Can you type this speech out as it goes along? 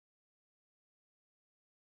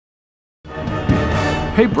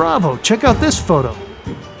Hey, Bravo, check out this photo.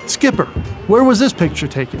 Skipper, where was this picture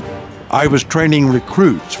taken? I was training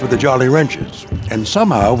recruits for the Jolly Wrenches, and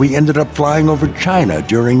somehow we ended up flying over China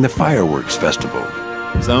during the Fireworks Festival.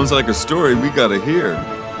 Sounds like a story we gotta hear.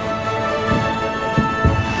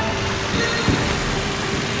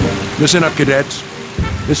 Listen up, cadets.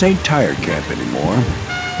 This ain't tire camp anymore.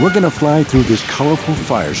 We're gonna fly through this colorful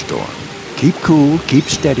firestorm. Keep cool, keep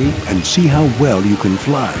steady, and see how well you can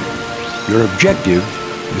fly. Your objective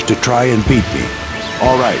is to try and beat me.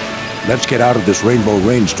 All right, let's get out of this rainbow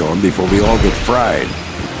rainstorm before we all get fried.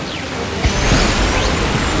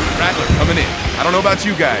 Rattler coming in. I don't know about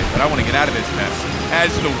you guys, but I want to get out of this mess.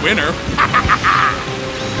 As the winner.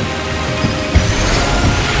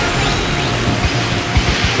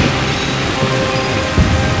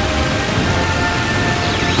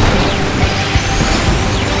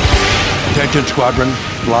 Attention, squadron.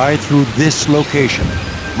 Fly through this location.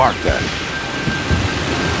 Mark that.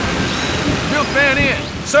 Milkman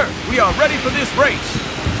in. Sir, we are ready for this race.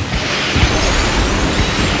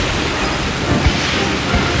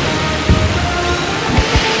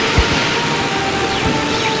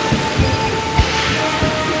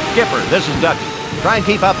 Skipper, this is Ducky. Try and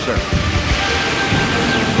keep up, sir.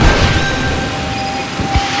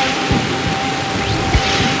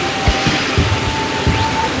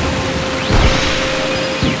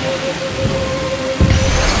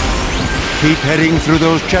 Keep heading through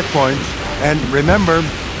those checkpoints. And remember,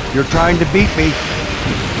 you're trying to beat me.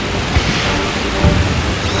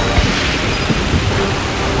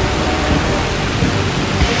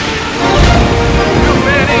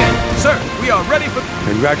 Milkman in. Sir, we are ready for...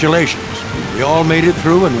 Congratulations. We all made it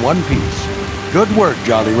through in one piece. Good work,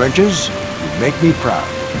 Jolly Wrenches. You make me proud.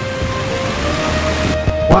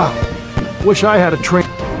 Wow, wish I had a train.